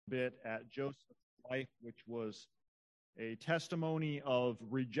bit at Joseph's life, which was a testimony of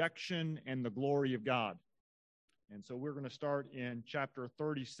rejection and the glory of God. And so we're going to start in chapter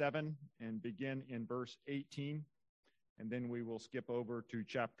 37 and begin in verse 18, and then we will skip over to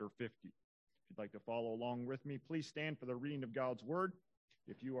chapter 50. If you'd like to follow along with me, please stand for the reading of God's word,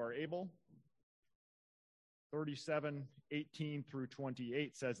 if you are able. 37:18 through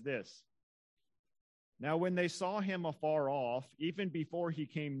 28 says this: Now when they saw him afar off, even before he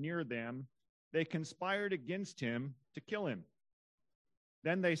came near them, they conspired against him to kill him.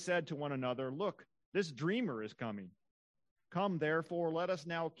 Then they said to one another, Look, this dreamer is coming. Come, therefore, let us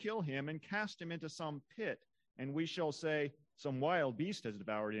now kill him and cast him into some pit, and we shall say, Some wild beast has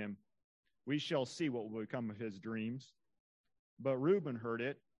devoured him. We shall see what will become of his dreams. But Reuben heard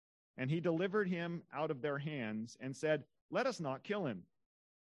it, and he delivered him out of their hands and said, Let us not kill him.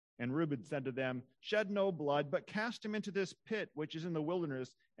 And Reuben said to them, Shed no blood, but cast him into this pit which is in the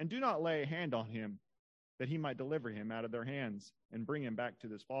wilderness, and do not lay a hand on him, that he might deliver him out of their hands and bring him back to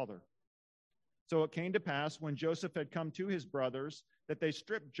his father. So it came to pass, when Joseph had come to his brothers, that they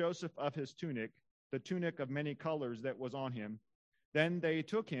stripped Joseph of his tunic, the tunic of many colors that was on him. Then they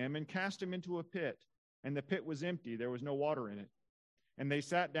took him and cast him into a pit, and the pit was empty, there was no water in it. And they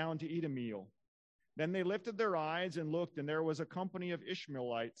sat down to eat a meal. Then they lifted their eyes and looked, and there was a company of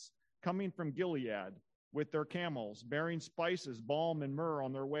Ishmaelites coming from Gilead with their camels, bearing spices, balm, and myrrh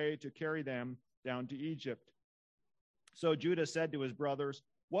on their way to carry them down to Egypt. So Judah said to his brothers,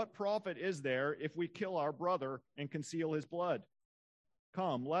 What profit is there if we kill our brother and conceal his blood?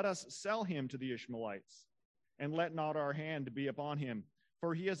 Come, let us sell him to the Ishmaelites, and let not our hand be upon him,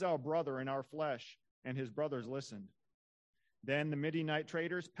 for he is our brother and our flesh. And his brothers listened. Then the Midianite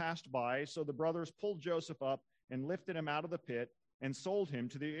traders passed by, so the brothers pulled Joseph up and lifted him out of the pit and sold him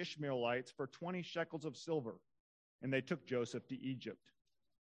to the Ishmaelites for 20 shekels of silver. And they took Joseph to Egypt.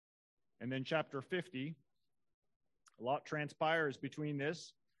 And then chapter 50, a lot transpires between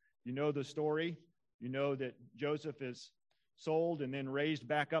this. You know the story. You know that Joseph is sold and then raised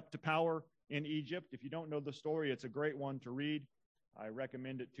back up to power in Egypt. If you don't know the story, it's a great one to read. I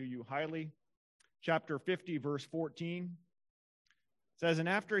recommend it to you highly. Chapter 50, verse 14 says, And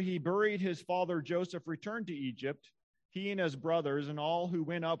after he buried his father, Joseph returned to Egypt, he and his brothers and all who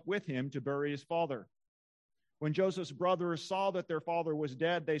went up with him to bury his father. When Joseph's brothers saw that their father was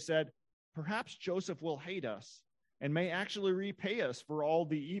dead, they said, Perhaps Joseph will hate us and may actually repay us for all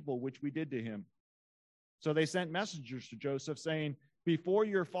the evil which we did to him. So they sent messengers to Joseph, saying, Before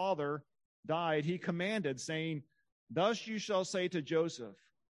your father died, he commanded, saying, Thus you shall say to Joseph,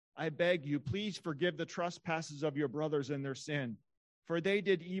 I beg you, please forgive the trespasses of your brothers and their sin, for they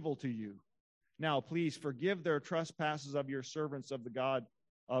did evil to you. Now, please forgive their trespasses of your servants of the God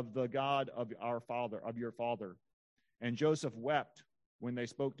of our father, of your father. And Joseph wept when they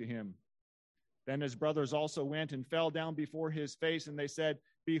spoke to him. Then his brothers also went and fell down before his face, and they said,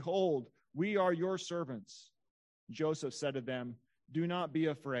 Behold, we are your servants. Joseph said to them, Do not be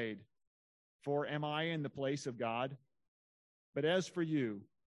afraid, for am I in the place of God? But as for you,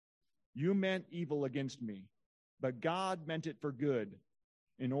 you meant evil against me, but God meant it for good,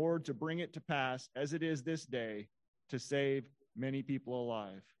 in order to bring it to pass, as it is this day, to save many people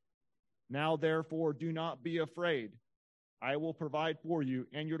alive. Now, therefore, do not be afraid. I will provide for you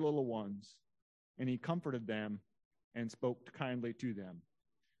and your little ones. And he comforted them and spoke kindly to them.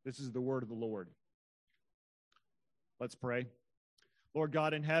 This is the word of the Lord. Let's pray. Lord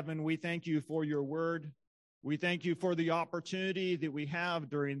God in heaven, we thank you for your word. We thank you for the opportunity that we have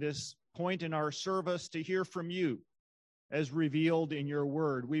during this point in our service to hear from you as revealed in your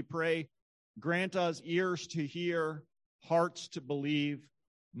word. We pray, grant us ears to hear, hearts to believe,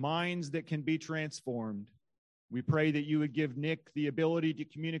 minds that can be transformed. We pray that you would give Nick the ability to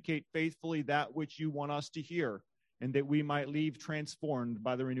communicate faithfully that which you want us to hear, and that we might leave transformed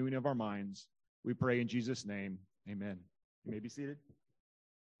by the renewing of our minds. We pray in Jesus' name. Amen. You may be seated.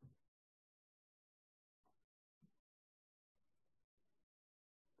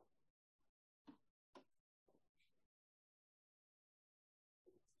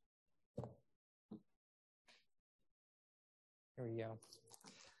 There we go.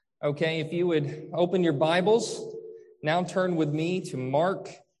 Okay, if you would open your Bibles, now turn with me to Mark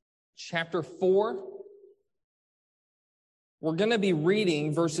chapter 4. We're going to be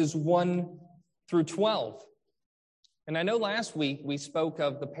reading verses 1 through 12. And I know last week we spoke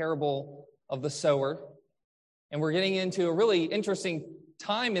of the parable of the sower, and we're getting into a really interesting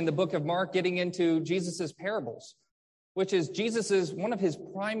time in the book of Mark, getting into Jesus's parables, which is Jesus's one of his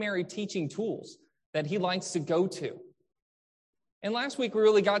primary teaching tools that he likes to go to. And last week, we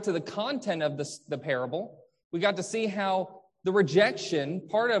really got to the content of the parable. We got to see how the rejection,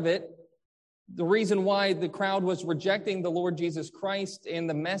 part of it, the reason why the crowd was rejecting the Lord Jesus Christ and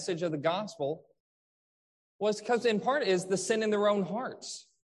the message of the gospel was because in part is the sin in their own hearts.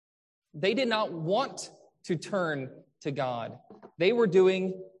 They did not want to turn to God. They were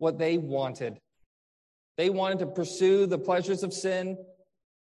doing what they wanted. They wanted to pursue the pleasures of sin.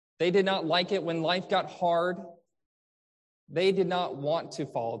 They did not like it when life got hard. They did not want to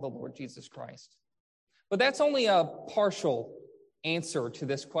follow the Lord Jesus Christ. But that's only a partial answer to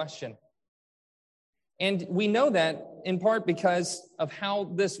this question. And we know that in part because of how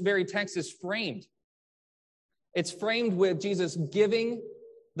this very text is framed. It's framed with Jesus giving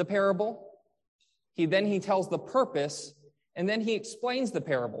the parable. Then he tells the purpose, and then he explains the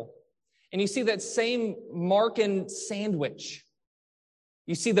parable. And you see that same Markan sandwich.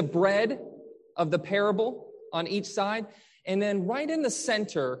 You see the bread of the parable on each side, and then right in the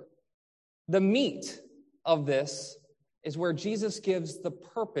center, the meat of this is where Jesus gives the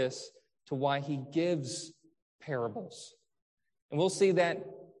purpose to why he gives parables. And we'll see that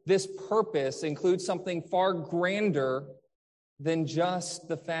this purpose includes something far grander than just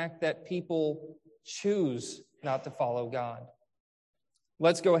the fact that people choose not to follow God.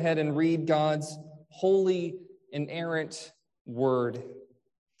 Let's go ahead and read God's holy, inerrant word,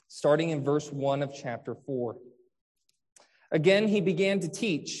 starting in verse 1 of chapter 4. Again, he began to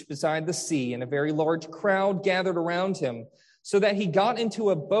teach beside the sea, and a very large crowd gathered around him, so that he got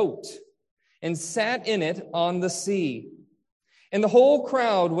into a boat and sat in it on the sea. And the whole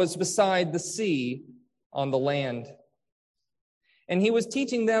crowd was beside the sea on the land. And he was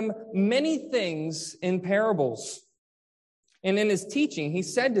teaching them many things in parables. And in his teaching, he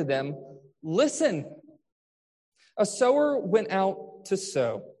said to them, "Listen, a sower went out to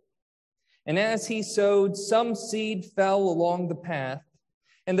sow. And as he sowed, some seed fell along the path,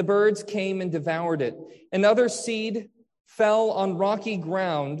 and the birds came and devoured it. And other seed fell on rocky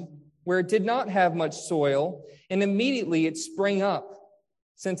ground where it did not have much soil, and immediately it sprang up,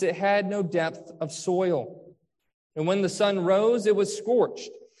 since it had no depth of soil. And when the sun rose, it was scorched,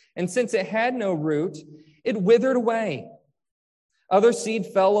 and since it had no root, it withered away. Other seed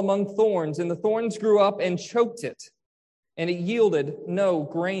fell among thorns, and the thorns grew up and choked it, and it yielded no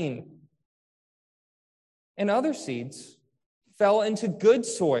grain. And other seeds fell into good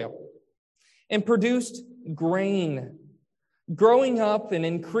soil and produced grain, growing up and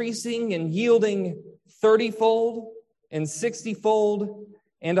increasing and yielding 30-fold and 60-fold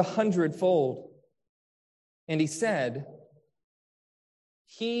and 100-fold. And he said,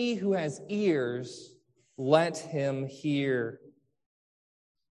 "He who has ears, let him hear."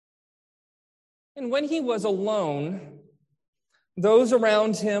 And when he was alone, those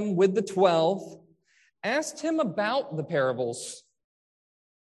around him with the 12 asked him about the parables.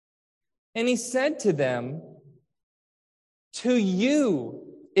 And he said to them, "To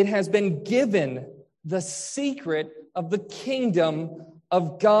you it has been given the secret of the kingdom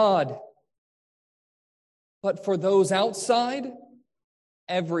of God. But for those outside,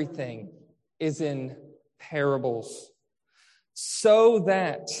 everything is in parables, so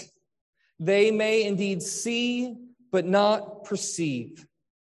that they may indeed see, but not perceive,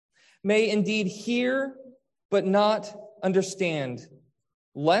 may indeed hear, but not understand,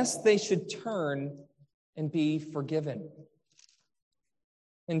 lest they should turn and be forgiven."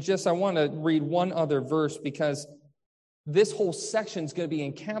 And I want to read one other verse, because this whole section is going to be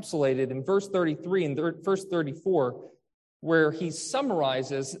encapsulated in verse 33 and verse 34, where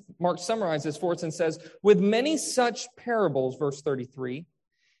Mark summarizes for us and says, "With many such parables," verse 33,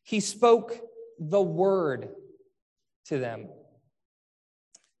 "he spoke the word to them,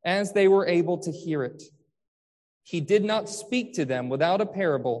 as they were able to hear it. He did not speak to them without a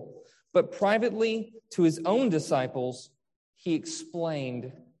parable, but privately to his own disciples, he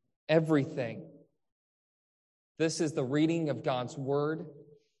explained everything." This is the reading of God's word.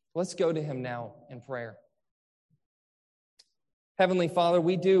 Let's go to him now in prayer. Heavenly Father,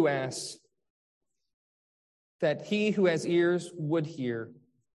 we do ask that he who has ears would hear,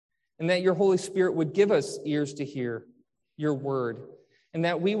 and that your Holy Spirit would give us ears to hear your word, and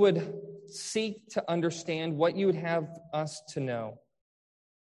that we would seek to understand what you would have us to know.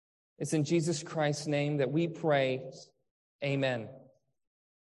 It's in Jesus Christ's name that we pray. Amen.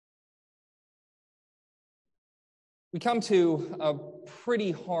 We come to a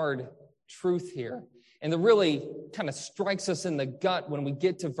pretty hard truth here, and it really kind of strikes us in the gut when we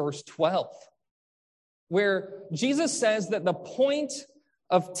get to verse 12, where Jesus says that the point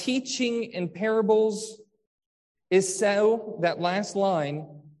of teaching in parables is so, that last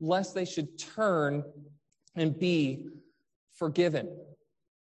line, lest they should turn and be forgiven.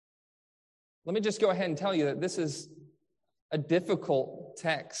 Let me just go ahead and tell you that this is a difficult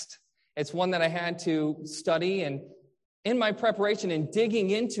text. It's one that I had to study, and in my preparation and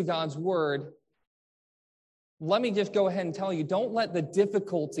digging into God's word, let me just go ahead and tell you, don't let the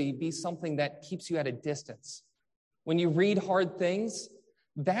difficulty be something that keeps you at a distance. When you read hard things,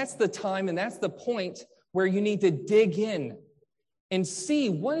 that's the time and that's the point where you need to dig in and see,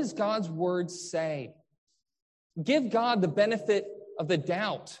 what does God's word say? Give God the benefit of the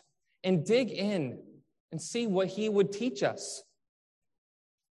doubt and dig in and see what he would teach us.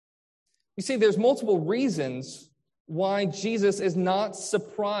 You see, there's multiple reasons why Jesus is not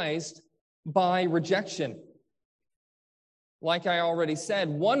surprised by rejection. Like I already said,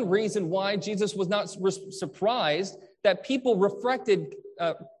 one reason why Jesus was not surprised that people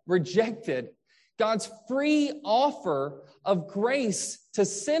rejected God's free offer of grace to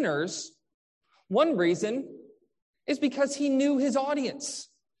sinners, one reason is because he knew his audience.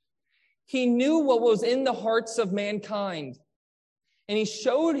 He knew what was in the hearts of mankind. And he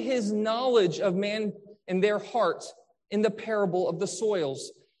showed his knowledge of man and their hearts in the parable of the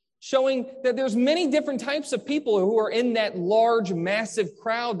soils, showing that there's many different types of people who are in that large, massive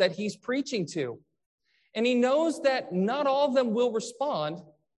crowd that he's preaching to. And he knows that not all of them will respond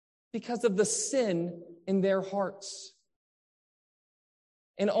because of the sin in their hearts.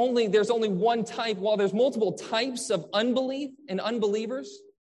 And there's only one type. While there's multiple types of unbelief and unbelievers,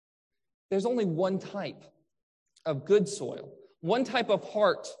 there's only one type of good soil, one type of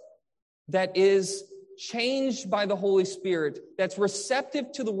heart that is changed by the Holy Spirit, that's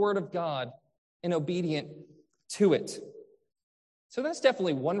receptive to the Word of God and obedient to it. So that's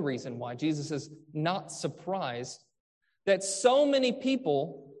definitely one reason why Jesus is not surprised that so many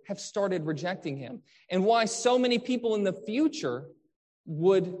people have started rejecting him, and why so many people in the future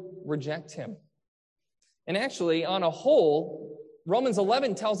would reject him. And actually, on a whole, Romans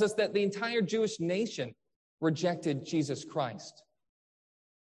 11 tells us that the entire Jewish nation rejected Jesus Christ.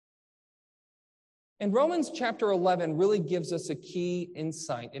 And Romans chapter 11 really gives us a key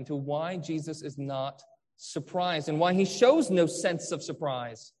insight into why Jesus is not surprised and why he shows no sense of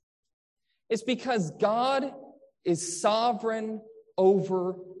surprise. It's because God is sovereign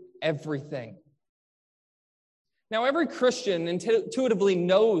over everything. Now, every Christian intuitively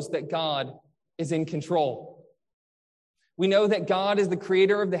knows that God is in control. We know that God is the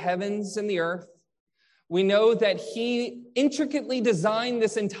creator of the heavens and the earth. We know that he intricately designed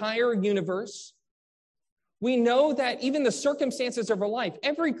this entire universe. We know that even the circumstances of our life,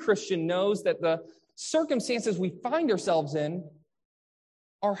 every Christian knows that the circumstances we find ourselves in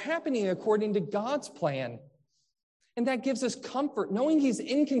are happening according to God's plan. And that gives us comfort, knowing he's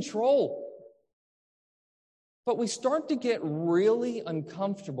in control. But we start to get really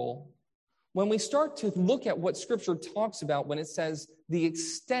uncomfortable when we start to look at what Scripture talks about when it says the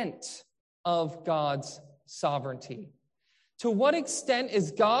extent of God's sovereignty. To what extent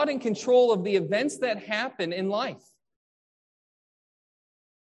is God in control of the events that happen in life?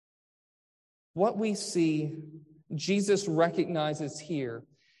 What we see Jesus recognizes here,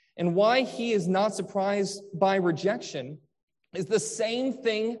 and why he is not surprised by rejection, is the same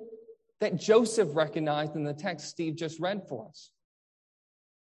thing that Joseph recognized in the text Steve just read for us.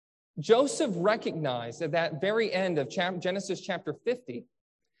 Joseph recognized at that very end of Genesis chapter 50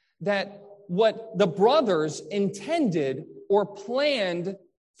 that what the brothers intended or planned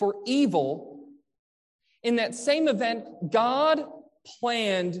for evil, in that same event, God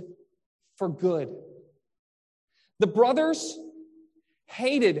planned for good. The brothers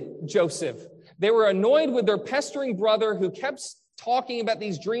hated Joseph. They were annoyed with their pestering brother who kept talking about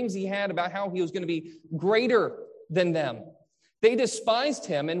these dreams he had about how he was going to be greater than them. They despised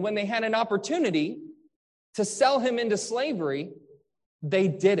him, and when they had an opportunity to sell him into slavery, they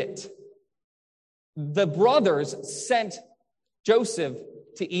did it. The brothers sent Joseph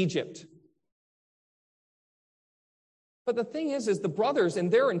to Egypt. But the thing is the brothers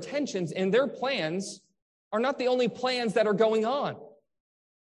and their intentions and their plans are not the only plans that are going on.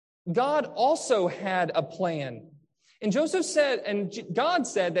 God also had a plan. And Joseph said, and God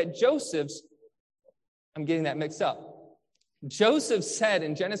said that I'm getting that mixed up. Joseph said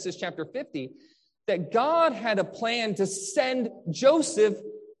in Genesis chapter 50 that God had a plan to send Joseph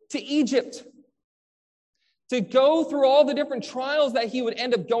to Egypt, to go through all the different trials that he would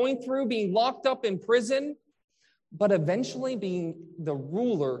end up going through, being locked up in prison, but eventually being the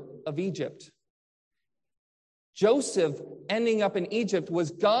ruler of Egypt. Joseph ending up in Egypt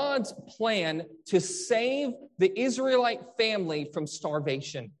was God's plan to save the Israelite family from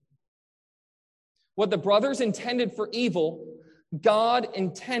starvation. What the brothers intended for evil, God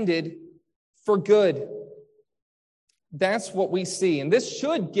intended for good. That's what we see. And this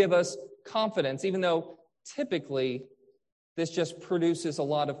should give us confidence, even though typically this just produces a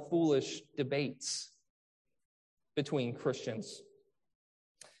lot of foolish debates between Christians.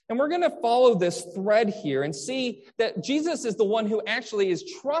 And we're going to follow this thread here and see that Jesus is the one who actually is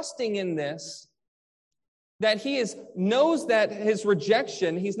trusting in this, that he knows that his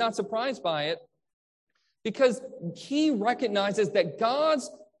rejection, he's not surprised by it, because he recognizes that God's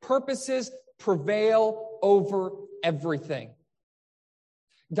purposes prevail over everything.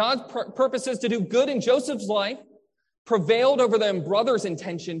 God's purposes to do good in Joseph's life prevailed over their brother's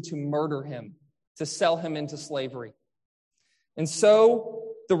intention to murder him, to sell him into slavery. And so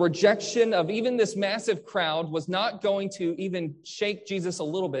the rejection of even this massive crowd was not going to even shake Jesus a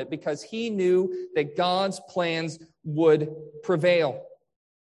little bit, because he knew that God's plans would prevail.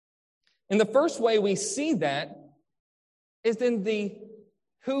 And the first way we see that is in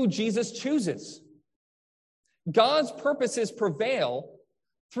who Jesus chooses. God's purposes prevail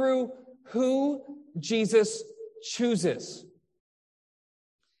through who Jesus chooses.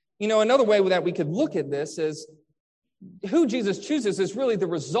 You know, another way that we could look at this is who Jesus chooses is really the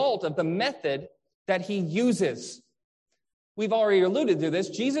result of the method that he uses. We've already alluded to this.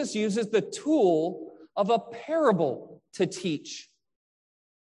 Jesus uses the tool of a parable to teach.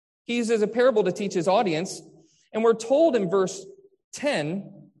 He uses a parable to teach his audience, and we're told in verse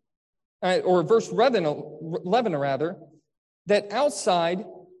 10, or verse 11 rather, that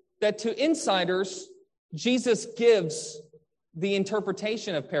to insiders, Jesus gives the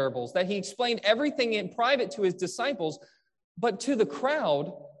interpretation of parables, that he explained everything in private to his disciples, but to the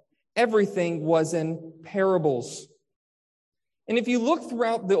crowd, everything was in parables. And if you look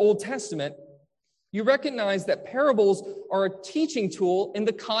throughout the Old Testament, you recognize that parables are a teaching tool in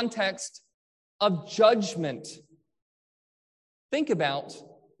the context of judgment. Think about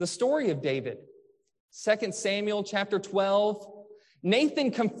the story of David. 2 Samuel chapter 12.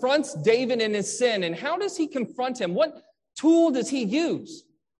 Nathan confronts David in his sin. And how does he confront him? What tool does he use?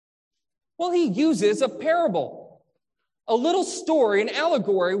 Well, he uses a parable, a little story, an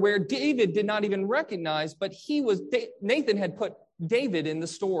allegory where David did not even recognize, but Nathan had put David in the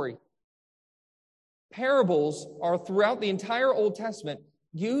story. Parables are throughout the entire Old Testament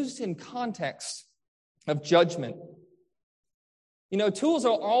used in context of judgment. You know, tools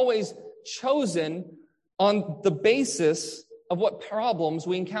are always chosen on the basis of what problems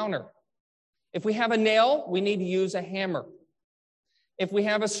we encounter. If we have a nail, we need to use a hammer. If we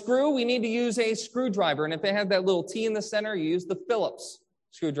have a screw, we need to use a screwdriver. And if they have that little T in the center, you use the Phillips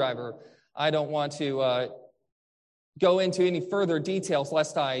screwdriver. I don't want to go into any further details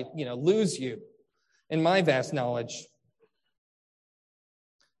lest I, lose you in my vast knowledge.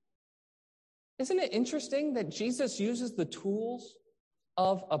 Isn't it interesting that Jesus uses the tools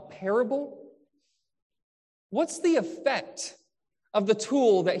of a parable? What's the effect of the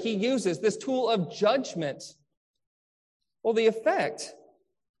tool that he uses, this tool of judgment? Well, the effect,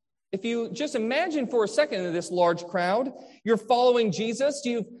 if you just imagine for a second in this large crowd, you're following Jesus,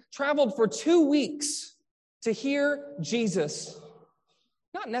 you've traveled for 2 weeks to hear Jesus,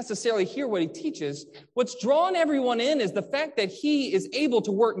 not necessarily hear what he teaches. What's drawn everyone in is the fact that he is able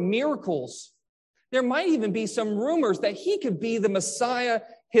to work miracles. There might even be some rumors that he could be the Messiah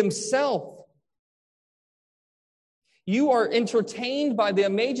himself. You are entertained by the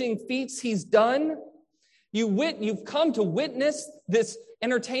amazing feats he's done. You've come to witness this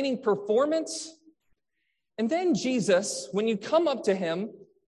entertaining performance. And then Jesus, when you come up to him,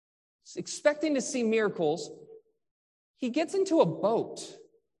 expecting to see miracles, he gets into a boat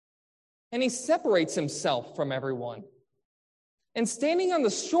and he separates himself from everyone. And standing on the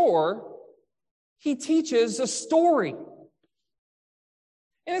shore, he teaches a story.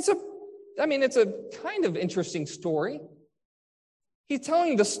 And it's a kind of interesting story. He's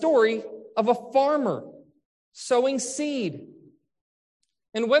telling the story of a farmer sowing seed.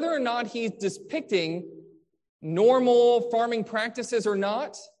 And whether or not he's depicting normal farming practices or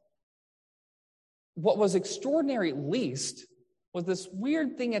not, what was extraordinary at least was this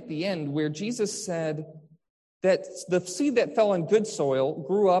weird thing at the end where Jesus said that the seed that fell on good soil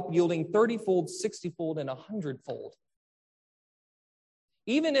grew up yielding 30-fold, 60-fold, and 100-fold.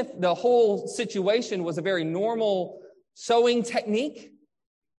 Even if the whole situation was a very normal sowing technique,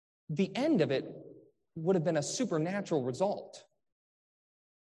 the end of it would have been a supernatural result.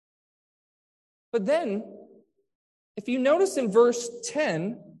 But then, if you notice in verse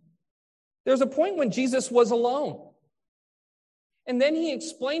 10, there's a point when Jesus was alone. And then he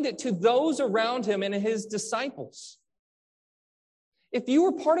explained it to those around him and his disciples. If you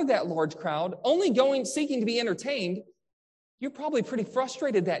were part of that large crowd, only seeking to be entertained, you're probably pretty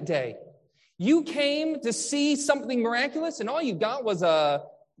frustrated that day. You came to see something miraculous, and all you got was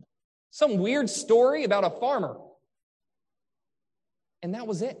some weird story about a farmer. And that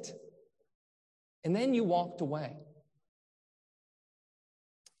was it. And then you walked away.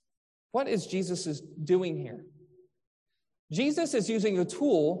 What is Jesus doing here? Jesus is using a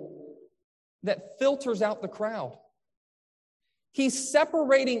tool that filters out the crowd. He's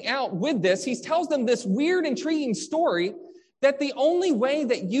separating out with this. He tells them this weird, intriguing story that the only way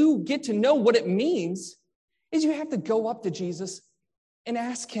that you get to know what it means is you have to go up to Jesus and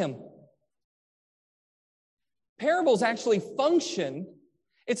ask him. Parables actually function.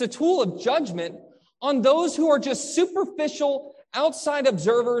 It's a tool of judgment on those who are just superficial, outside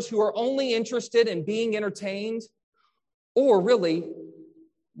observers who are only interested in being entertained, or really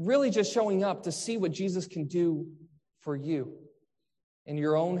just showing up to see what Jesus can do for you and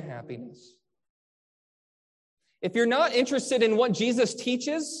your own happiness. If you're not interested in what Jesus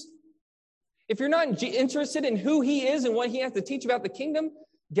teaches, if you're not interested in who he is and what he has to teach about the kingdom,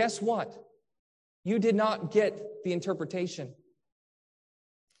 guess what? You did not get the interpretation.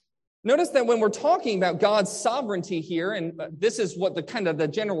 Notice that when we're talking about God's sovereignty here, and this is what the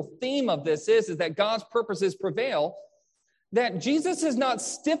general theme of this is that God's purposes prevail, that Jesus is not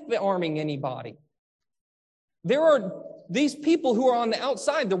stiff-arming anybody. There are these people who are on the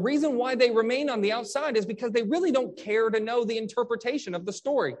outside. The reason why they remain on the outside is because they really don't care to know the interpretation of the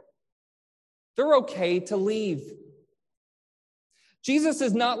story. They're okay to leave. Jesus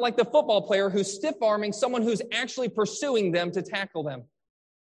is not like the football player who's stiff-arming someone who's actually pursuing them to tackle them.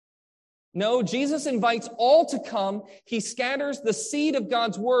 No, Jesus invites all to come. He scatters the seed of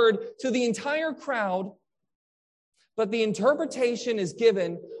God's word to the entire crowd, but the interpretation is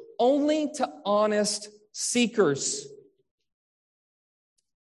given only to honest seekers.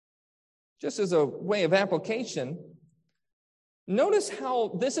 Just as a way of application, notice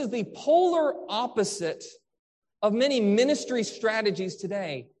how this is the polar opposite of many ministry strategies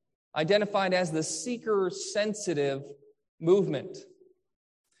today, identified as the seeker-sensitive movement.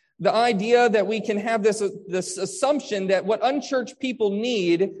 The idea that we can have this assumption that what unchurched people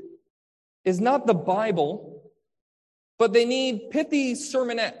need is not the Bible, but they need pithy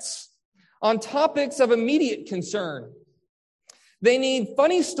sermonettes on topics of immediate concern. They need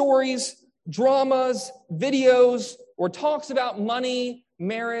funny stories, dramas, videos, or talks about money,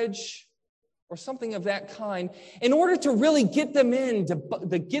 marriage, or something of that kind. In order to really get them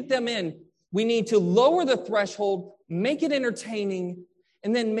in, we need to lower the threshold, make it entertaining,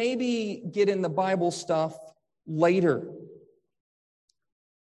 and then maybe get in the Bible stuff later.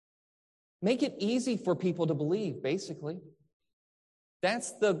 Make it easy for people to believe, basically.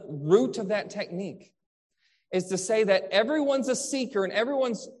 That's the root of that technique, is to say that everyone's a seeker and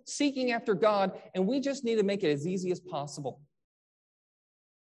everyone's seeking after God, and we just need to make it as easy as possible.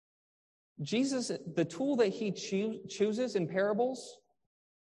 Jesus, the tool that he chooses in parables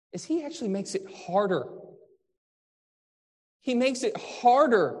is he actually makes it harder. He makes it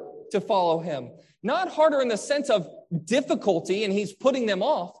harder to follow him. Not harder in the sense of difficulty, and he's putting them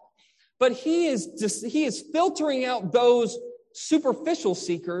off, but he is filtering out those superficial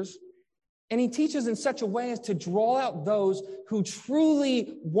seekers, and he teaches in such a way as to draw out those who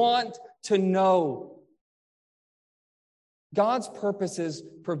truly want to know. God's purposes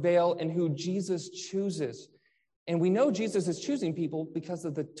prevail in who Jesus chooses. And we know Jesus is choosing people because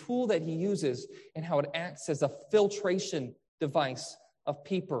of the tool that he uses and how it acts as a filtration device of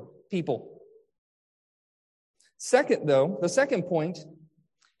people. Second, though, the second point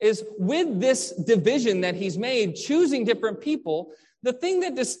is with this division that he's made, choosing different people, the thing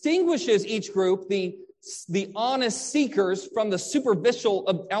that distinguishes each group, the honest seekers from the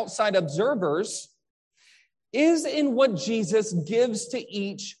superficial outside observers, is in what Jesus gives to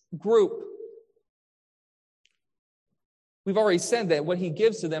each group. We've already said that what he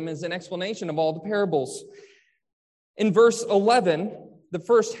gives to them is an explanation of all the parables. In verse 11, the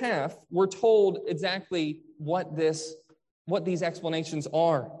first half, we're told exactly what these explanations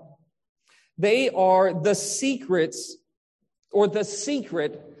are. They are the secrets or the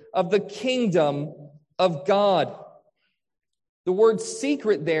secret of the kingdom of God. The word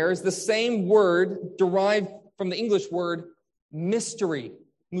secret there is the same word derived from the English word mystery,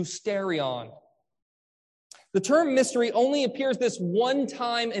 mysterion. The term mystery only appears this one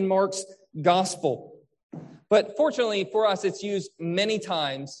time in Mark's gospel. But fortunately for us, it's used many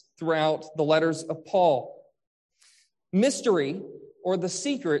times throughout the letters of Paul. Mystery, or the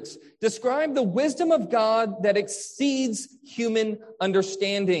secrets, describe the wisdom of God that exceeds human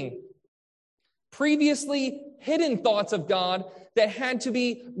understanding. Previously hidden thoughts of God that had to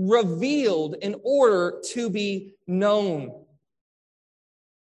be revealed in order to be known.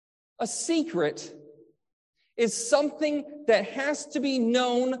 A secret is something that has to be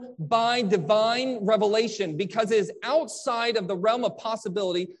known by divine revelation because it is outside of the realm of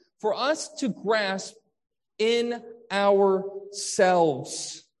possibility for us to grasp in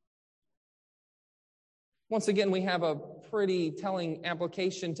ourselves. Once again, we have a pretty telling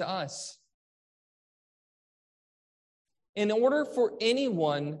application to us. In order for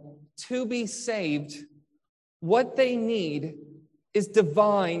anyone to be saved, what they need is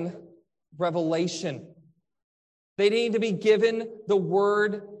divine revelation. They need to be given the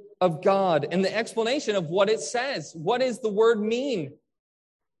Word of God and the explanation of what it says. What does the Word mean?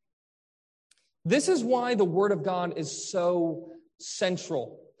 This is why the Word of God is so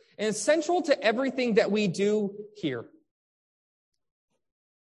central. And it's central to everything that we do here.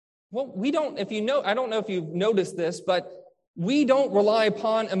 Well, we don't, I don't know if you've noticed this, but we don't rely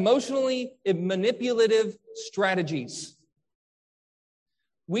upon emotionally manipulative strategies.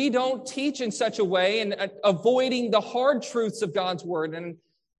 We don't teach in such a way and avoiding the hard truths of God's Word. And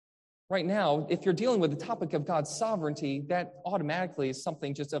right now, if you're dealing with the topic of God's sovereignty, that automatically is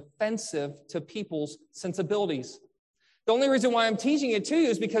something just offensive to people's sensibilities. The only reason why I'm teaching it to you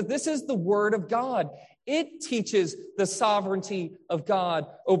is because this is the Word of God. It teaches the sovereignty of God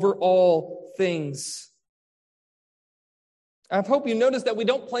over all things. I hope you notice that we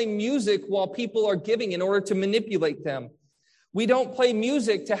don't play music while people are giving in order to manipulate them. We don't play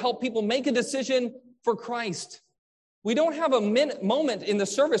music to help people make a decision for Christ. We don't have a moment in the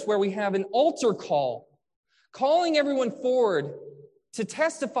service where we have an altar call, calling everyone forward to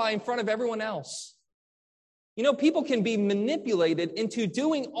testify in front of everyone else. You know, people can be manipulated into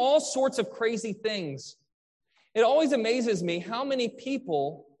doing all sorts of crazy things. It always amazes me how many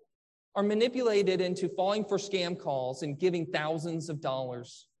people are manipulated into falling for scam calls and giving thousands of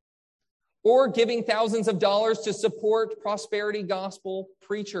dollars, or giving thousands of dollars to support prosperity gospel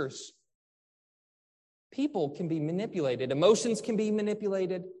preachers. People can be manipulated. Emotions can be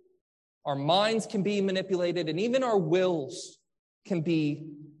manipulated. Our minds can be manipulated. And even our wills can be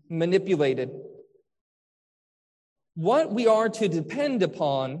manipulated. What we are to depend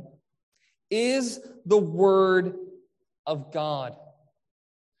upon is the Word of God.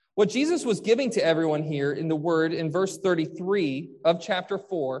 What Jesus was giving to everyone here in the Word in verse 33 of chapter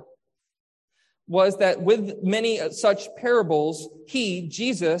 4 was that with many such parables, he,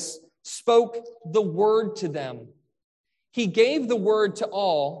 Jesus, spoke the Word to them. He gave the Word to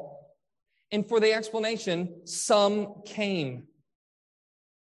all, and for the explanation, some came.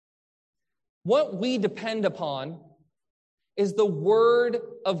 What we depend upon is the Word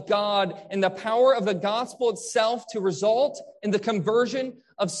of God and the power of the gospel itself to result in the conversion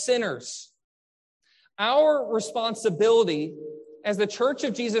of sinners. Our responsibility as the Church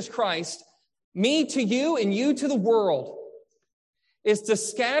of Jesus Christ, me to you and you to the world, is to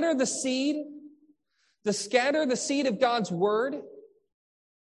scatter the seed of God's Word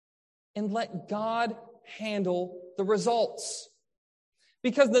and let God handle the results.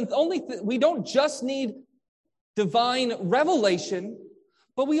 Because we don't just need divine revelation,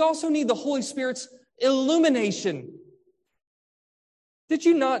 but we also need the Holy Spirit's illumination. Did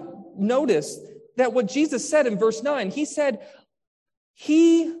you not notice that what Jesus said in verse 9? He said,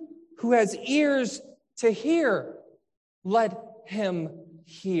 "He who has ears to hear, let him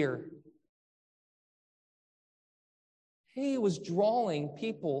hear." He was drawing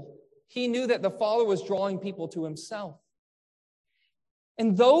people. He knew that the Father was drawing people to himself.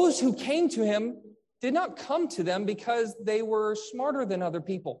 And those who came to him did not come to them because they were smarter than other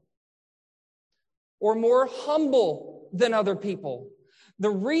people or more humble than other people. The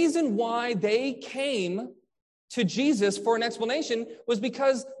reason why they came to Jesus for an explanation was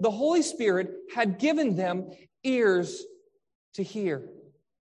because the Holy Spirit had given them ears to hear.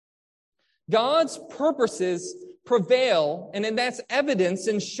 God's purposes prevail, and that's evidenced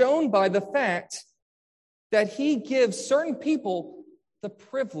and shown by the fact that he gives certain people the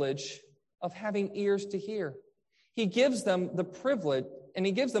privilege of having ears to hear. He gives them the privilege, and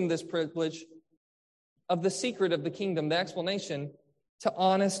he gives them this privilege of the secret of the kingdom, the explanation, to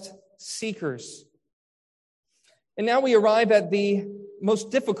honest seekers. And now we arrive at the most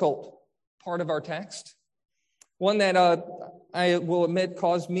difficult part of our text, one that I will admit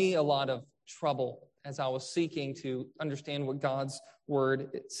caused me a lot of trouble as I was seeking to understand what God's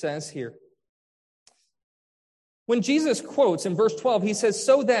Word says here. When Jesus quotes in verse 12, he says,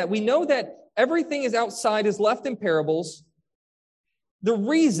 "So that," we know that everything is outside is left in parables. The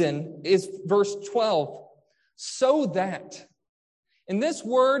reason is verse 12, "so that." And this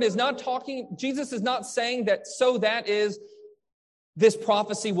word is not talking, Jesus is not saying that "so that" is this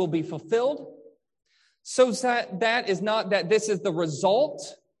prophecy will be fulfilled. So that is not that this is the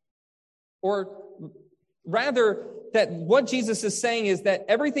result, or Rather, that what Jesus is saying is that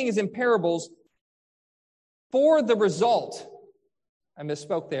everything is in parables for the result. I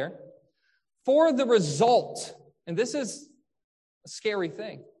misspoke there. For the result, and this is a scary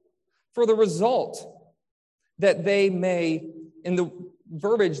thing, for the result that they may, in the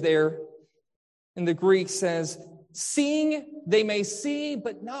verbiage there in the Greek says, seeing they may see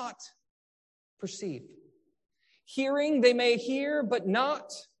but not perceive. Hearing they may hear but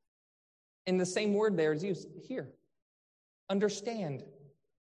not, and the same word there is used, hear, understand,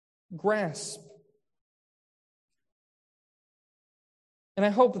 grasp. And I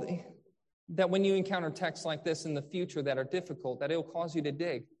hope that when you encounter texts like this in the future that are difficult, that it will cause you to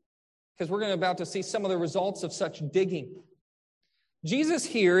dig. Because we're about to see some of the results of such digging. Jesus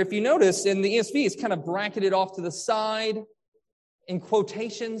here, if you notice in the ESV, is kind of bracketed off to the side in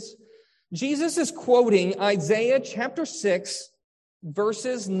quotations. Jesus is quoting Isaiah chapter 6,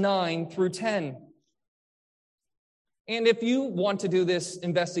 verses 9 through 10. And if you want to do this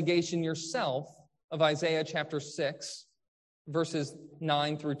investigation yourself of Isaiah chapter 6, verses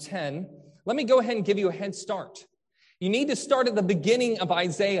 9 through 10, let me go ahead and give you a head start. You need to start at the beginning of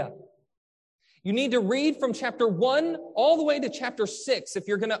Isaiah. You need to read from chapter 1 all the way to chapter 6 if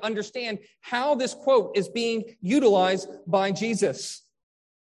you're going to understand how this quote is being utilized by Jesus.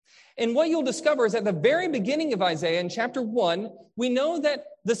 And what you'll discover is at the very beginning of Isaiah in chapter 1, we know that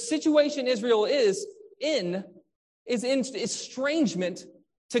the situation Israel is in estrangement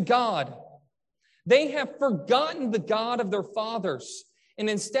to God. They have forgotten the God of their fathers and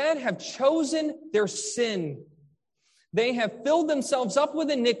instead have chosen their sin. They have filled themselves up with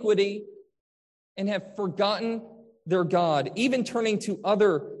iniquity and have forgotten their God, even turning to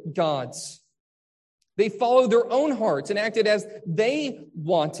other gods. They followed their own hearts and acted as they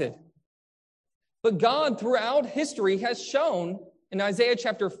wanted. But God, throughout history, has shown, in Isaiah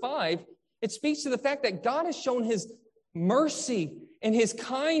chapter 5, it speaks to the fact that God has shown his mercy and his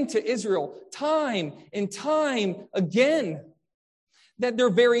kind to Israel time and time again. That their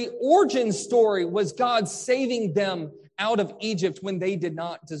very origin story was God saving them out of Egypt when they did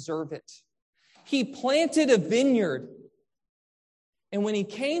not deserve it. He planted a vineyard, and when he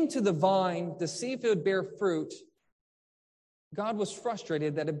came to the vine to see if it would bear fruit, God was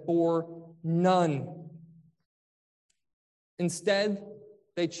frustrated that it bore none. Instead,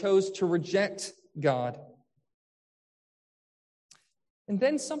 they chose to reject God. And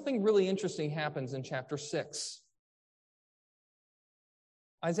then something really interesting happens in chapter 6.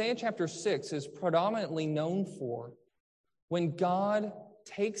 Isaiah chapter 6 is predominantly known for when God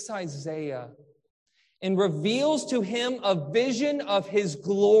takes Isaiah and reveals to him a vision of his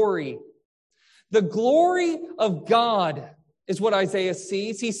glory. The glory of God is what Isaiah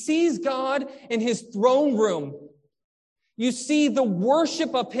sees. He sees God in his throne room. You see the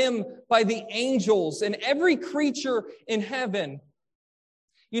worship of him by the angels and every creature in heaven.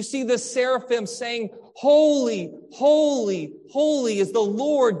 You see the seraphim saying, "Holy, holy, holy is the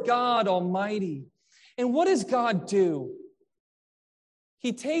Lord God Almighty." And what does God do?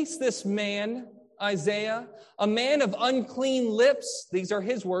 He takes this man, Isaiah, a man of unclean lips. These are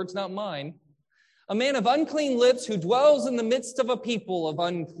his words, not mine. A man of unclean lips who dwells in the midst of a people of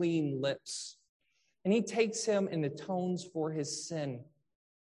unclean lips. And he takes him and atones for his sin.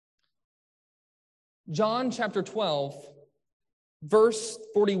 John chapter 12, verse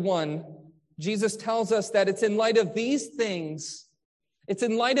 41, Jesus tells us that it's in light of these things, it's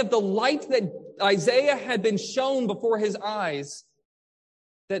in light of the light that Isaiah had been shown before his eyes,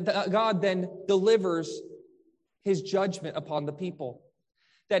 that God then delivers his judgment upon the people.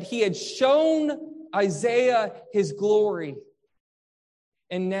 That he had shown Isaiah his glory,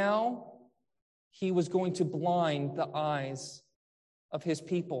 and now he was going to blind the eyes of his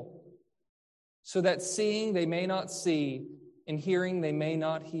people, so that seeing they may not see, and hearing they may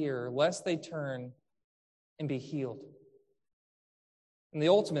not hear, lest they turn and be healed. And the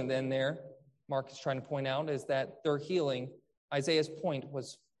ultimate then there, Mark is trying to point out, is that their healing, Isaiah's point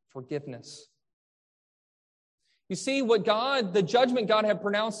was forgiveness. You see, what God, the judgment God had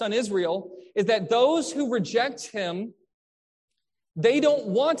pronounced on Israel, is that those who reject him, they don't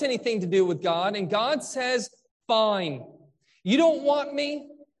want anything to do with God, and God says, fine, you don't want me,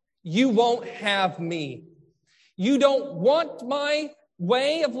 you won't have me. You don't want my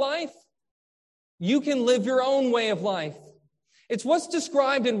way of life, you can live your own way of life. It's what's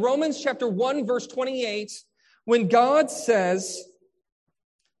described in Romans chapter 1, verse 28, when God says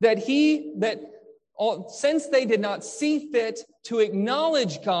that since they did not see fit to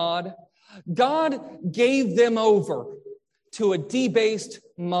acknowledge God, God gave them over to a debased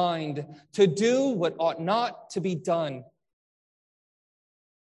mind to do what ought not to be done.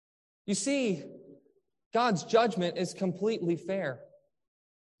 You see, God's judgment is completely fair.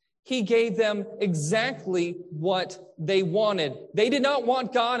 He gave them exactly what they wanted. They did not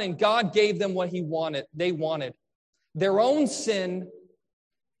want God, and God gave them what they wanted. Their own sin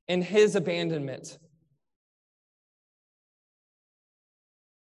and his abandonment.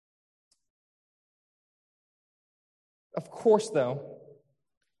 Of course, though,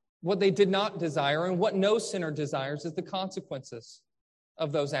 what they did not desire and what no sinner desires is the consequences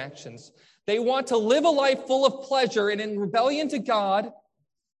of those actions. They want to live a life full of pleasure and in rebellion to God,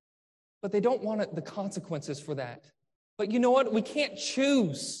 but they don't want the consequences for that. But you know what? We can't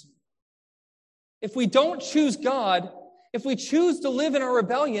choose. If we don't choose God, if we choose to live in our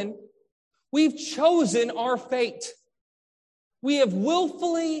rebellion, we've chosen our fate. We have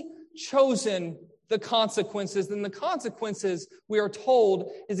willfully chosen the consequences, and the consequences, we are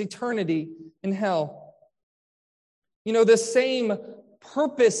told, is eternity in hell. You know, the same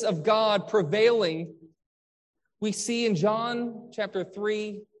purpose of God prevailing we see in John chapter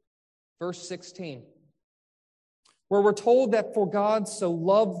 3, verse 16, where we're told that for God so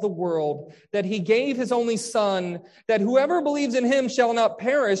loved the world that he gave his only Son, that whoever believes in him shall not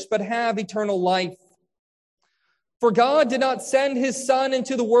perish but have eternal life. For God did not send his Son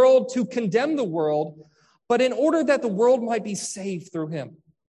into the world to condemn the world, but in order that the world might be saved through him.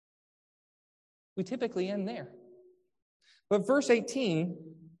 We typically end there. But verse 18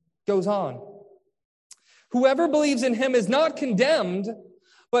 goes on. Whoever believes in him is not condemned,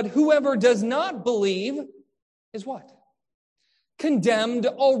 but whoever does not believe is what? Condemned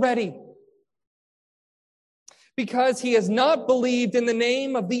already. Because he has not believed in the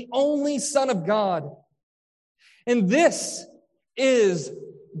name of the only Son of God. And this is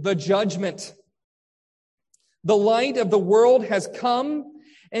the judgment. The light of the world has come,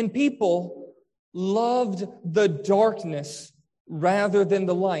 and people loved the darkness rather than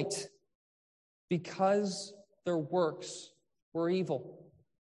the light, because their works were evil.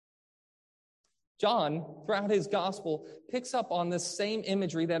 John, throughout his gospel, picks up on this same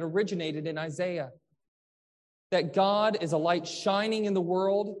imagery that originated in Isaiah. That God is a light shining in the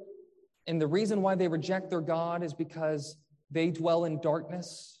world, and the reason why they reject their God is because they dwell in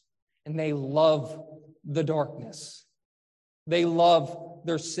darkness, and they love the darkness. They love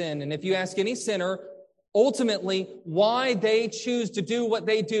their sin. And if you ask any sinner, ultimately, why they choose to do what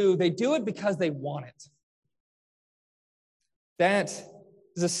they do it because they want it. That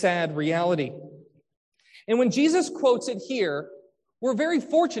is a sad reality. And when Jesus quotes it here, we're very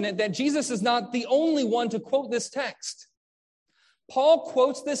fortunate that Jesus is not the only one to quote this text. Paul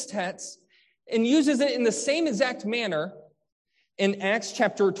quotes this text and uses it in the same exact manner in Acts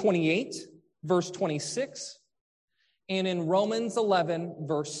chapter 28, verse 26, and in Romans 11,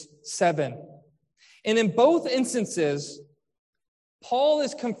 verse 7. And in both instances, Paul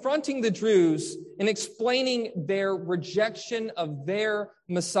is confronting the Jews and explaining their rejection of their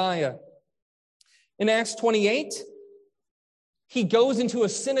Messiah. In Acts 28, he goes into a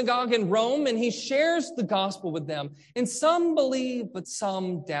synagogue in Rome and he shares the gospel with them. And some believed, but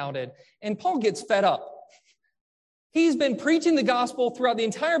some doubted. And Paul gets fed up. He's been preaching the gospel throughout the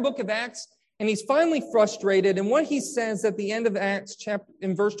entire book of Acts, and he's finally frustrated. And what he says at the end of Acts chapter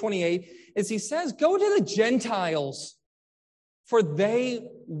in verse 28 is he says, "Go to the Gentiles, for they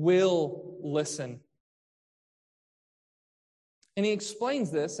will listen." And he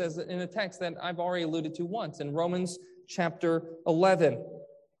explains this as in a text that I've already alluded to once in Romans chapter 11.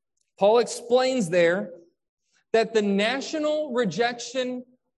 Paul explains there that the national rejection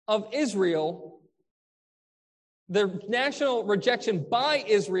of Israel, the national rejection by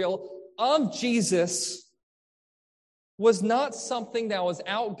Israel of Jesus, was not something that was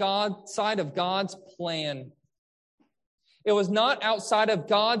outside of God's plan. It was not outside of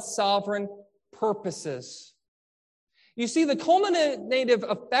God's sovereign purposes. You see, the culminative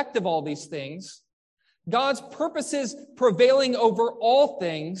effect of all these things, God's purposes prevailing over all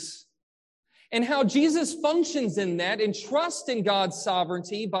things, and how Jesus functions in that and trusts in God's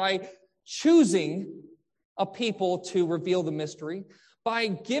sovereignty by choosing a people to reveal the mystery, by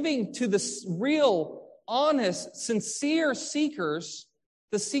giving to the real, honest, sincere seekers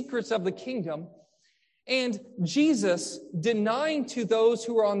the secrets of the kingdom, and Jesus denying to those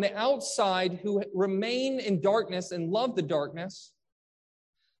who are on the outside, who remain in darkness and love the darkness.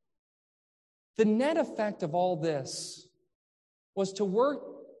 The net effect of all this was to work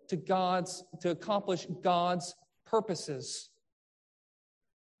to accomplish God's purposes.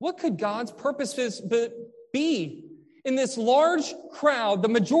 What could God's purposes be in this large crowd, the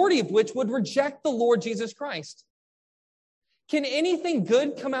majority of which would reject the Lord Jesus Christ? Can anything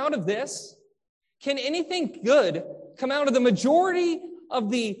good come out of this? Can anything good come out of the majority of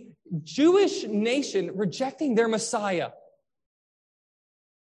the Jewish nation rejecting their Messiah.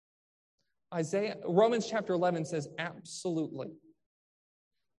 Romans chapter 11 says, absolutely.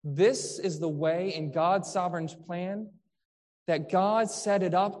 This is the way in God's sovereign plan that God set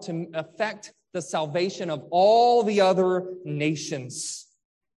it up to affect the salvation of all the other nations.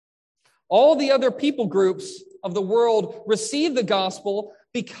 All the other people groups of the world received the gospel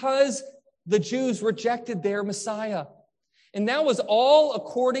because the Jews rejected their Messiah. And that was all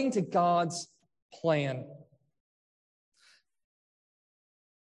according to God's plan.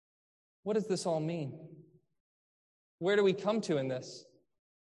 What does this all mean? Where do we come to in this?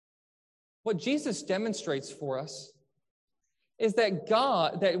 What Jesus demonstrates for us is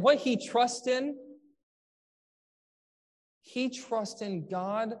that what he trusts in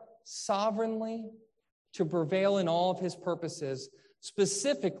God sovereignly to prevail in all of his purposes,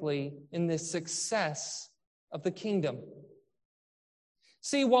 specifically in the success of the kingdom.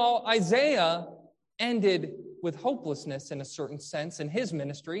 See, while Isaiah ended with hopelessness in a certain sense in his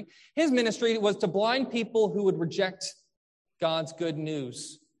ministry was to blind people who would reject God's good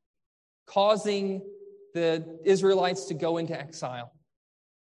news, causing the Israelites to go into exile.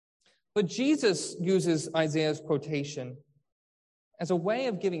 But Jesus uses Isaiah's quotation as a way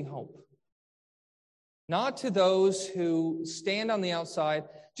of giving hope. Not to those who stand on the outside.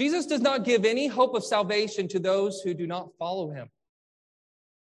 Jesus does not give any hope of salvation to those who do not follow him.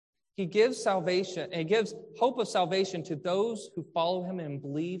 He gives salvation, and he gives hope of salvation to those who follow him and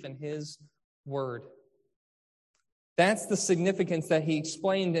believe in his word. That's the significance that he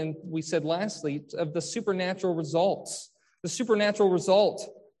explained, and we said lastly, of the supernatural results. The supernatural result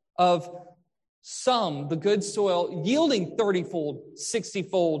of the good soil, yielding 30-fold,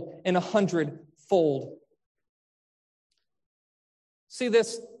 60-fold, and 100-fold. See,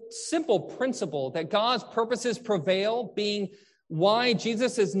 this simple principle that God's purposes prevail, being why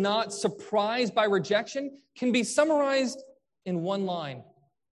Jesus is not surprised by rejection, can be summarized in one line.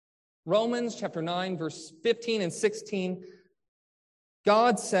 Romans chapter 9, verse 15 and 16,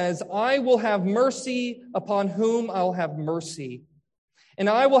 God says, I will have mercy upon whom I'll have mercy, and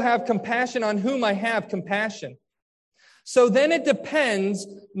I will have compassion on whom I have compassion. So then it depends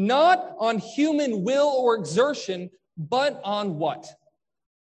not on human will or exertion, but on what?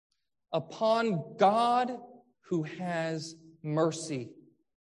 Upon God who has mercy.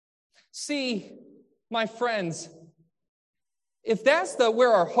 See, my friends, if that's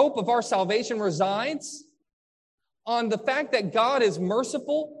where our hope of our salvation resides, on the fact that God is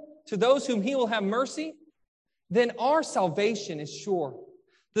merciful to those whom he will have mercy, then our salvation is sure.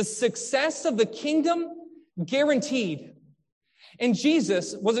 The success of the kingdom, guaranteed. And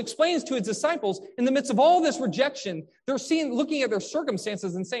Jesus was explaining to his disciples in the midst of all this rejection, they're looking at their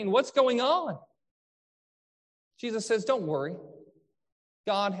circumstances and saying, what's going on? Jesus says, don't worry.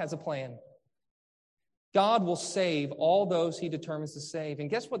 God has a plan. God will save all those he determines to save. And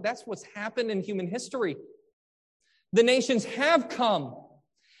guess what? That's what's happened in human history. The nations have come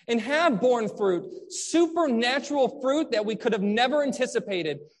and have borne fruit, supernatural fruit that we could have never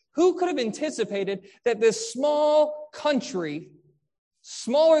anticipated. Who could have anticipated that this small country,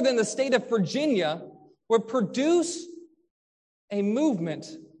 smaller than the state of Virginia, would produce a movement,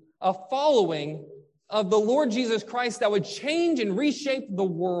 a following of the Lord Jesus Christ that would change and reshape the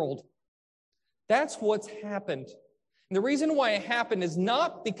world? That's what's happened. And the reason why it happened is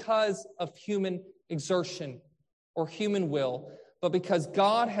not because of human exertion or human will, but because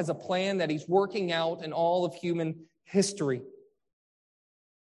God has a plan that he's working out in all of human history.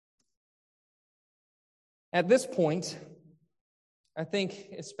 At this point, I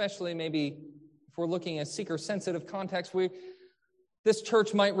think, especially maybe if we're looking at seeker-sensitive context, this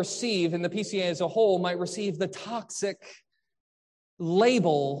church might receive, and the PCA as a whole might receive, the toxic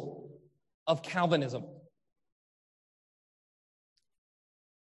label of Calvinism.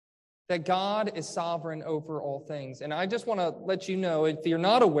 That God is sovereign over all things. And I just want to let you know, if you're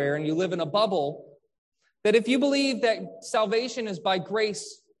not aware and you live in a bubble, that if you believe that salvation is by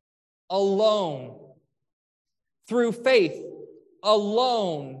grace alone, through faith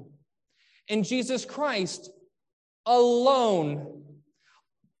alone, in Jesus Christ alone,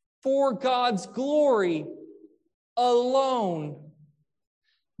 for God's glory alone,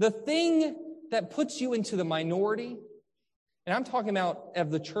 the thing that puts you into the minority, and I'm talking about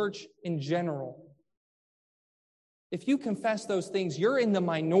of the church in general, if you confess those things, you're in the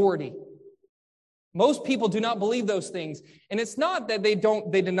minority. Most people do not believe those things. And it's not that they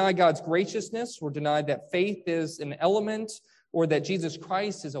deny God's graciousness or deny that faith is an element or that Jesus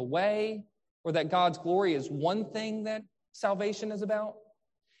Christ is a way or that God's glory is one thing that salvation is about.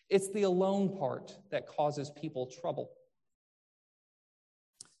 It's the alone part that causes people trouble.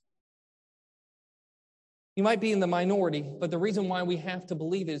 You might be in the minority, but the reason why we have to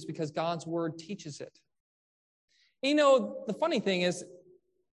believe it is because God's word teaches it. You know, the funny thing is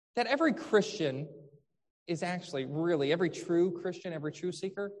that every Christian is actually, really, every true Christian, every true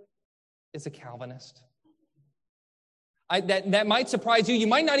seeker is a Calvinist. That might surprise you. You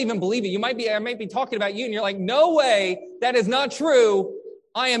might not even believe it. I might be talking about you, and you're like, no way, that is not true.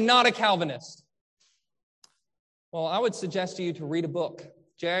 I am not a Calvinist. Well, I would suggest to you to read a book.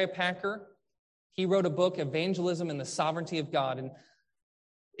 J.I. Packer, he wrote a book, Evangelism and the Sovereignty of God. And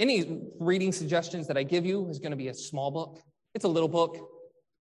any reading suggestions that I give you is going to be a small book. It's a little book,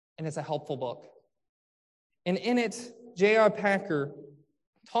 and it's a helpful book. And in it, J.I. Packer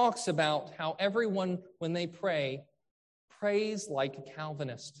talks about how everyone, when they pray, prays like a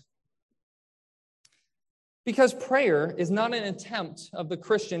Calvinist. Because prayer is not an attempt of the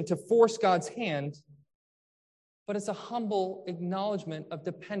Christian to force God's hand, but it's a humble acknowledgement of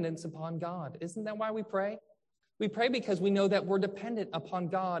dependence upon God. Isn't that why we pray? We pray because we know that we're dependent upon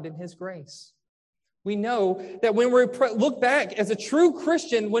God and His grace. We know that when we look back as a true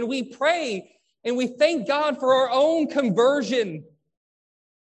Christian, when we pray and we thank God for our own conversion,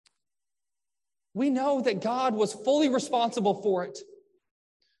 we know that God was fully responsible for it.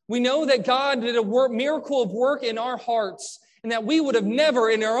 We know that God did a miracle of work in our hearts, and that we would have never,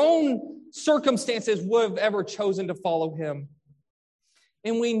 in our own circumstances, would have ever chosen to follow Him.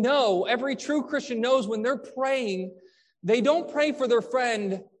 And we know, every true Christian knows when they're praying, they don't pray for their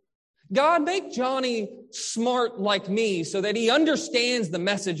friend, God, make Johnny smart like me so that he understands the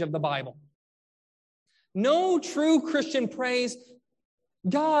message of the Bible. No true Christian prays,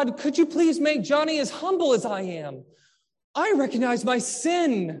 God, could you please make Johnny as humble as I am? I recognize my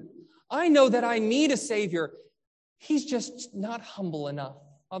sin. I know that I need a Savior. He's just not humble enough.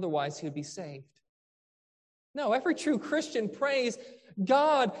 Otherwise, he would be saved. No, every true Christian prays,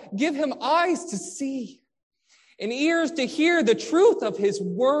 God, give him eyes to see and ears to hear the truth of His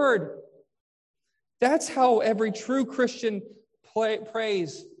word. That's how every true Christian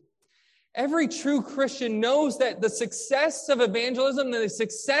prays. Every true Christian knows that the success of evangelism, the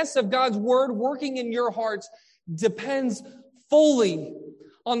success of God's word working in your hearts depends fully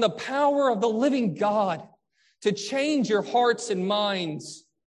on the power of the living God to change your hearts and minds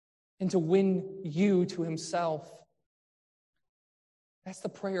and to win you to Himself. That's the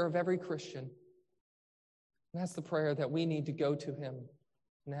prayer of every Christian. And that's the prayer that we need to go to Him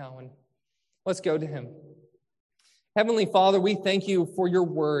now. And let's go to Him. Heavenly Father, we thank You for Your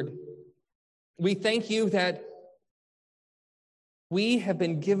word. We thank You that we have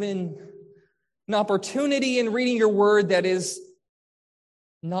been given an opportunity in reading Your word that is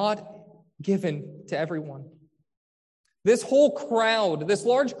not given to everyone. This whole crowd, this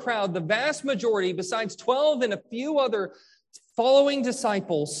large crowd, the vast majority, besides 12 and a few other following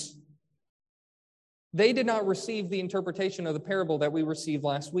disciples, they did not receive the interpretation of the parable that we received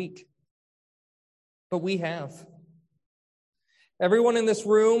last week. But we have. Everyone in this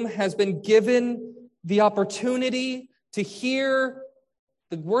room has been given the opportunity to hear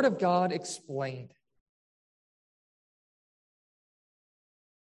the Word of God explained.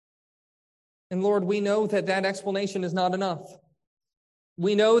 And Lord, we know that that explanation is not enough.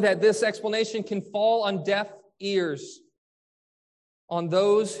 We know that this explanation can fall on deaf ears, on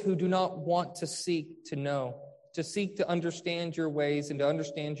those who do not want to seek to know, to seek to understand Your ways and to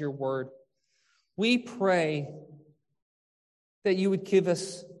understand Your word. We pray that You would give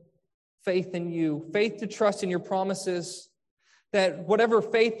us faith in You, faith to trust in Your promises, that whatever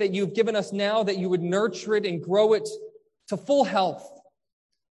faith that You've given us now, that You would nurture it and grow it to full health,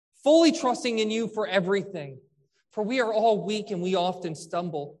 fully trusting in You for everything. For we are all weak and we often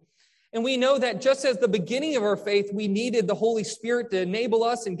stumble. And we know that just as the beginning of our faith, we needed the Holy Spirit to enable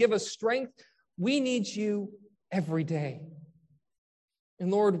us and give us strength, we need You every day.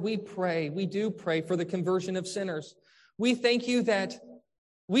 And Lord, we do pray for the conversion of sinners. We thank You that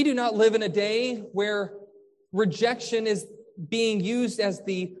we do not live in a day where rejection is being used as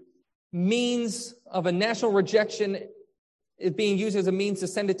the means of a national rejection, is being used as a means to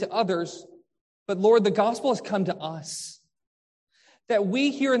send it to others. But Lord, the gospel has come to us. That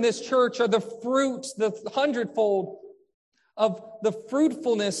we here in this church are the fruits, the hundredfold of the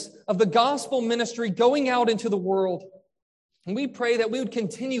fruitfulness of the gospel ministry going out into the world. And we pray that we would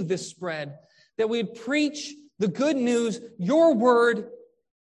continue this spread, that we would preach the good news, Your word,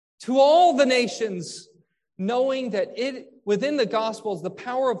 to all the nations, knowing that within the gospel is the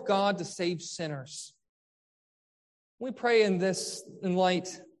power of God to save sinners. We pray in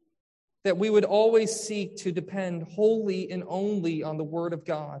light that we would always seek to depend wholly and only on the word of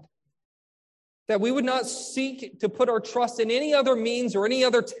God. That we would not seek to put our trust in any other means or any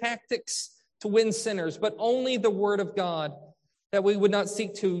other tactics to win sinners, but only the word of God, that we would not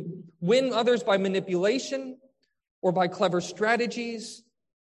seek to win others by manipulation or by clever strategies,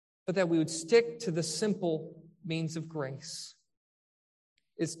 but that we would stick to the simple means of grace.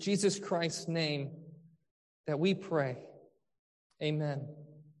 It's Jesus Christ's name that we pray. Amen.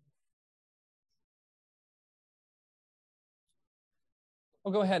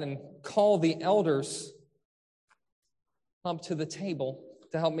 I'll go ahead and call the elders up to the table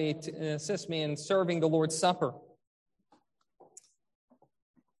to help me, to assist me in serving the Lord's Supper.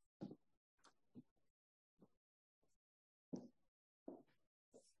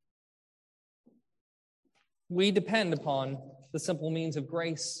 We depend upon the simple means of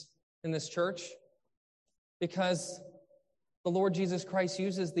grace in this church because the Lord Jesus Christ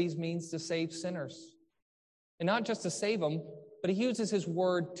uses these means to save sinners. And not just to save them, but he uses his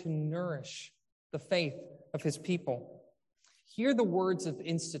word to nourish the faith of his people. Hear the words of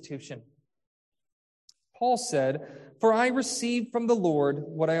institution. Paul said, "For I received from the Lord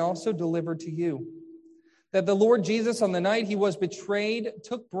what I also delivered to you, that the Lord Jesus, on the night he was betrayed,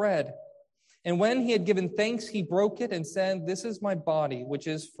 took bread. And when he had given thanks, he broke it and said, 'This is my body, which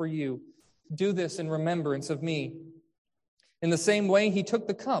is for you. Do this in remembrance of me.' In the same way, he took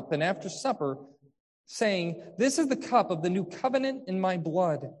the cup, and after supper, saying, 'This is the cup of the new covenant in my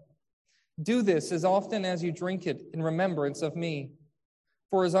blood. Do this as often as you drink it in remembrance of me.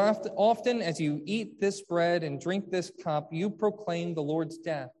 For as often as you eat this bread and drink this cup, you proclaim the Lord's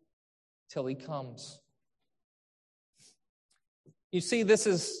death till he comes.'" You see, this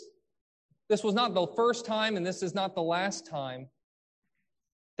was not the first time, and this is not the last time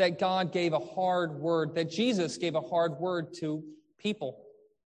that God gave a hard word, that Jesus gave a hard word to people.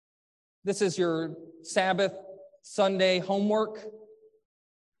 This is your Sabbath Sunday homework.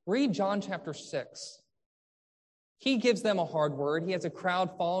 Read John chapter 6. He gives them a hard word. He has a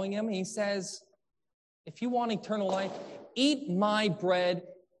crowd following him. He says, if you want eternal life, eat my bread,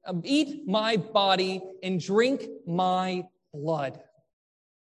 eat my body, and drink my blood.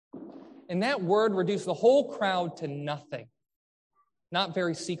 And that word reduced the whole crowd to nothing. Not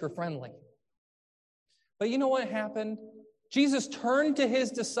very seeker-friendly. But you know what happened? Jesus turned to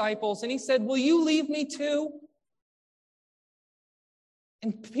his disciples and he said, "Will you leave me too?"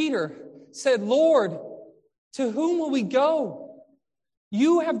 And Peter said, "Lord, to whom will we go?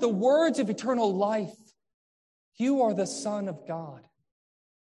 You have the words of eternal life. You are the Son of God."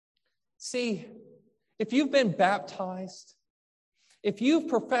 See, if you've been baptized, if you've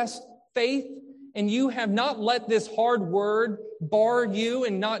professed faith and you have not let this hard word bar you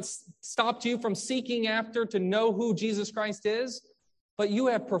and not stopped you from seeking after to know who Jesus Christ is, but you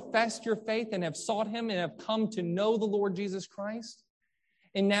have professed your faith and have sought him and have come to know the Lord Jesus Christ,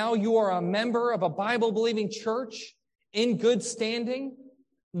 and now you are a member of a Bible-believing church in good standing,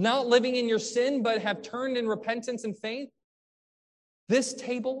 not living in your sin, but have turned in repentance and faith, this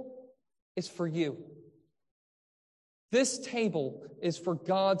table is for you. This table is for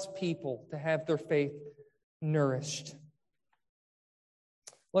God's people to have their faith nourished.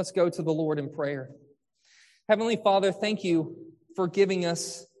 Let's go to the Lord in prayer. Heavenly Father, thank you for giving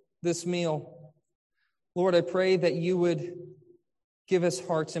us this meal. Lord, I pray that you would give us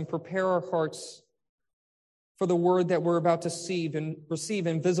hearts and prepare our hearts for the word that we're about to receive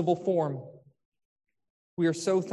in visible form. We are so thankful